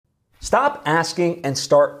Stop asking and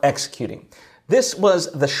start executing. This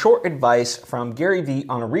was the short advice from Gary Vee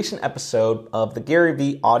on a recent episode of the Gary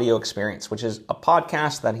Vee Audio Experience, which is a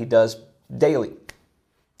podcast that he does daily.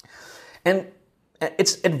 And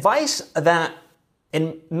it's advice that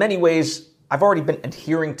in many ways I've already been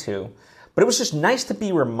adhering to, but it was just nice to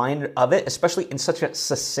be reminded of it, especially in such a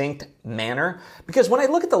succinct manner. Because when I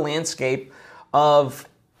look at the landscape of,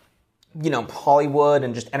 Hollywood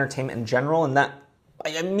and just entertainment in general, and that,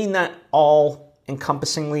 I mean that all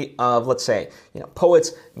encompassingly of, let's say,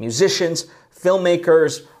 poets, musicians,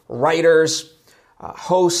 filmmakers, writers,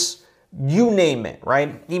 hosts, you name it,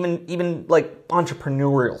 right? Even like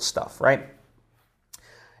entrepreneurial stuff, right?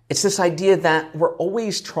 It's this idea that we're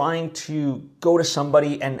always trying to go to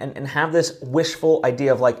somebody and have this wishful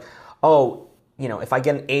idea of like, if I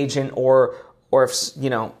get an agent or if,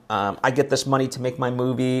 I get this money to make my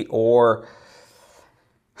movie, or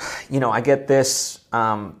I get this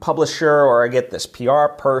publisher, or I get this PR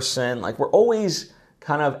person. Like, we're always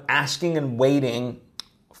kind of asking and waiting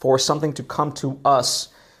for something to come to us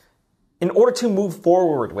in order to move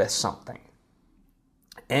forward with something.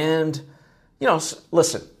 And,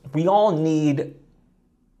 listen, we all need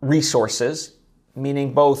resources,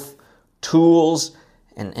 meaning both tools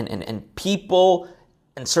and people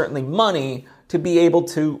and certainly money to be able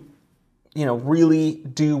to, really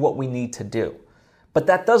do what we need to do. But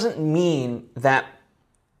that doesn't mean that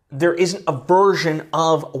there isn't a version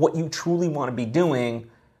of what you truly want to be doing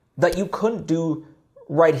that you couldn't do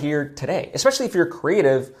right here today. Especially if you're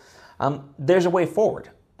creative, there's a way forward.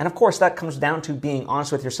 And of course, that comes down to being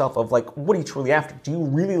honest with yourself of like, what are you truly after? Do you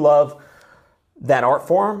really love that art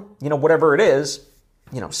form? Whatever it is,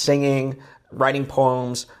 singing, writing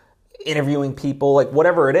poems, interviewing people, like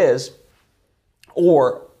whatever it is.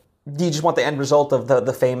 Or do you just want the end result of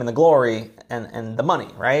the fame and the glory and the money,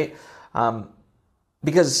 right?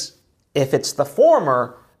 Because if it's the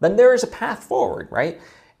former, then there is a path forward, right?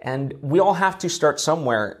 And we all have to start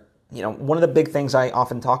somewhere. One of the big things I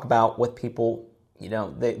often talk about with people,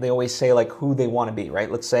 they always say like who they want to be,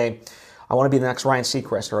 right? Let's say I want to be the next Ryan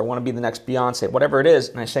Seacrest, or I want to be the next Beyonce, whatever it is.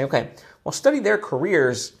 And I say, okay, well, study their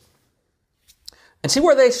careers and see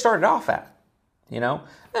where they started off at,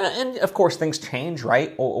 And of course, things change,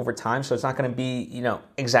 right, over time. So it's not going to be,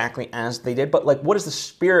 exactly as they did. But like, what is the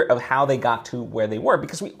spirit of how they got to where they were?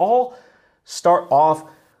 Because we all start off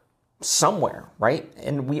somewhere, right?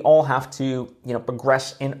 And we all have to,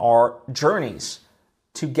 progress in our journeys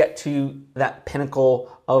to get to that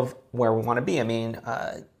pinnacle of where we want to be. I mean,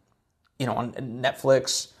 on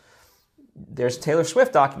Netflix, there's a Taylor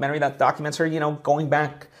Swift documentary that documents her, going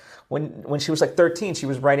back when she was like 13, she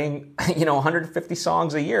was writing, 150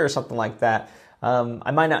 songs a year or something like that.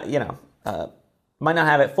 I might not, might not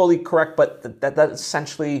have it fully correct, but that's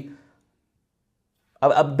essentially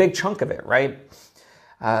a big chunk of it, right?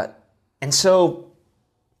 And so,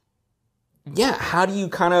 how do you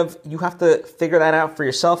you have to figure that out for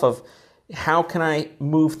yourself of how can I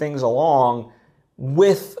move things along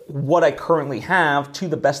with what I currently have to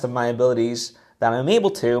the best of my abilities that I'm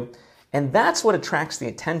able to. And that's what attracts the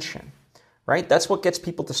attention, right? That's what gets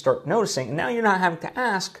people to start noticing. And now you're not having to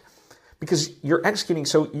ask because you're executing.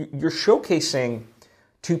 So you're showcasing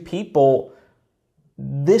to people,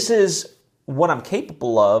 this is what I'm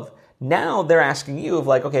capable of. Now they're asking you of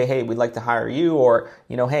like, okay, hey, we'd like to hire you, or,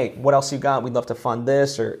 hey, what else you got? We'd love to fund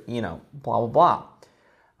this, or, blah, blah,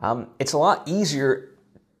 blah. It's a lot easier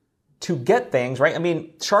to get things, right? I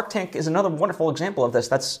mean, Shark Tank is another wonderful example of this.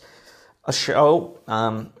 That's a show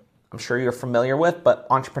I'm sure you're familiar with, but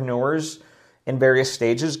entrepreneurs in various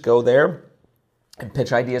stages go there and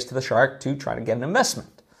pitch ideas to the shark to try to get an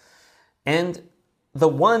investment. And the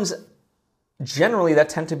ones generally that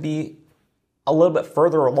tend to be a little bit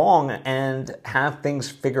further along and have things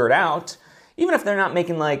figured out, even if they're not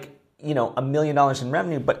making like, $1 million in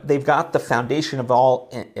revenue, but they've got the foundation of all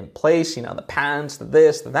in place, the patents, the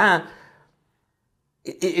this, the that.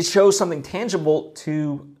 It shows something tangible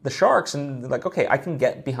to the sharks, and they're like, okay, I can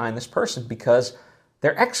get behind this person because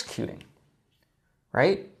they're executing,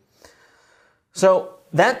 right? So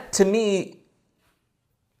that, to me,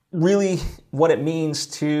 really what it means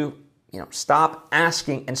to, stop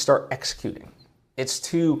asking and start executing. It's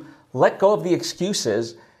to let go of the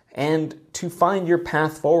excuses and to find your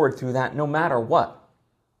path forward through that no matter what.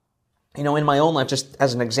 In my own life, just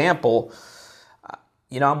as an example,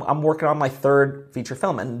 I'm working on my third feature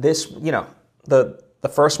film, and this, the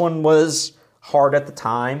first one was hard at the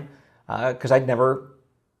time because I'd never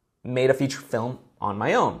made a feature film on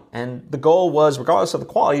my own. And the goal was, regardless of the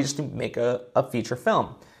quality, just to make a feature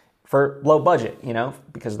film for low budget,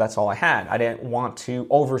 because that's all I had. I didn't want to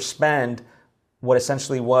overspend what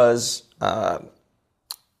essentially was a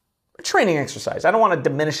training exercise. I don't want to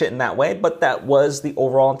diminish it in that way, but that was the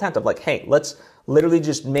overall intent of like, hey, let's literally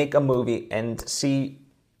just make a movie and see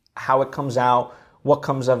how it comes out, what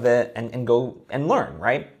comes of it, and go and learn,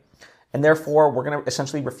 right? And therefore, we're going to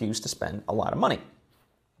essentially refuse to spend a lot of money.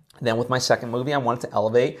 Then with my second movie, I wanted to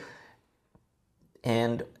elevate,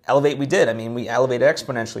 and elevate we did. I mean, we elevated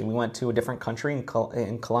exponentially. We went to a different country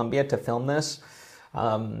in Colombia to film this.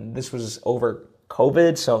 This was over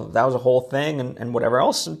COVID, so that was a whole thing and whatever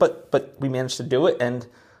else. But we managed to do it, and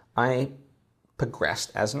I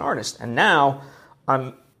progressed as an artist. And now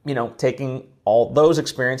I'm, taking all those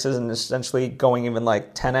experiences and essentially going even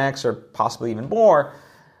like 10x or possibly even more,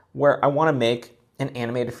 where I want to make an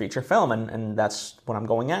animated feature film, and that's what I'm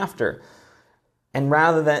going after. And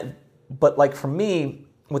rather than, but like for me,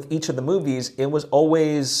 with each of the movies, it was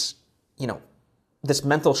always, this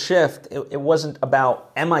mental shift. It wasn't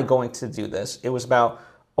about, am I going to do this? It was about,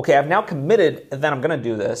 okay, I've now committed that I'm going to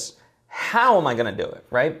do this. How am I going to do it,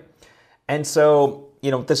 right? And so,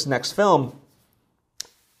 this next film,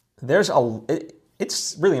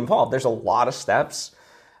 it's really involved. There's a lot of steps,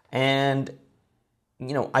 and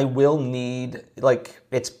I will need,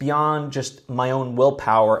 it's beyond just my own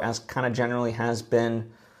willpower, as kind of generally has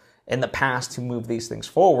been in the past to move these things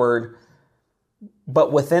forward.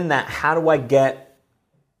 But within that, how do I get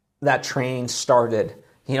that train started?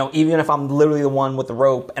 Even if I'm literally the one with the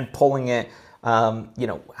rope and pulling it,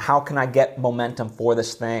 how can I get momentum for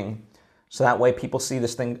this thing? So that way people see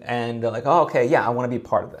this thing and they're like, oh, okay, yeah, I want to be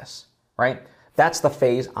part of this, right? That's the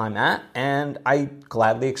phase I'm at, and I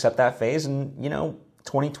gladly accept that phase. And,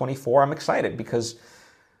 2024, I'm excited because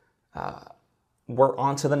we're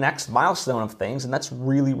on to the next milestone of things, and that's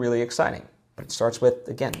really, really exciting. But it starts with,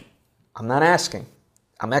 again, I'm not asking,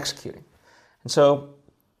 I'm executing. And so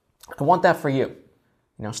I want that for you.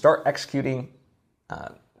 Start executing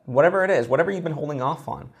whatever it is, whatever you've been holding off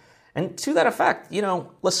on. And to that effect,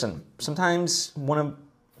 listen, sometimes one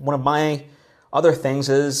of my other things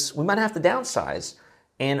is we might have to downsize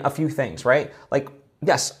in a few things, right? Like,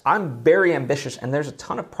 yes, I'm very ambitious, and there's a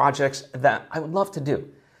ton of projects that I would love to do.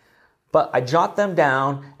 But I jot them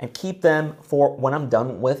down and keep them for when I'm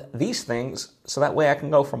done with these things, so that way I can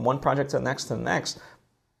go from one project to the next,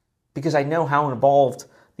 because I know how involved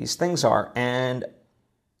these things are. And,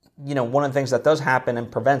 one of the things that does happen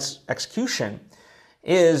and prevents execution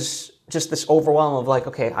is just this overwhelm of like,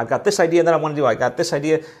 okay, I've got this idea that I want to do, I got this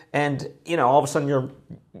idea, and, all of a sudden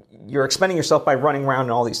you're expending yourself by running around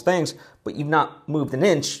and all these things, but you've not moved an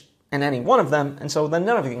inch in any one of them, and so then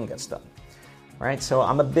none of it can get done. Right? So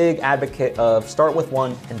I'm a big advocate of start with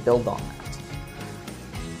one and build on that.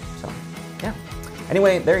 So, yeah.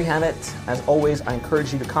 Anyway, there you have it. As always, I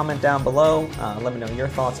encourage you to comment down below. Let me know your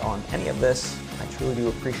thoughts on any of this. I truly do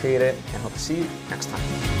appreciate it, and hope to see you next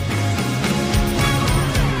time.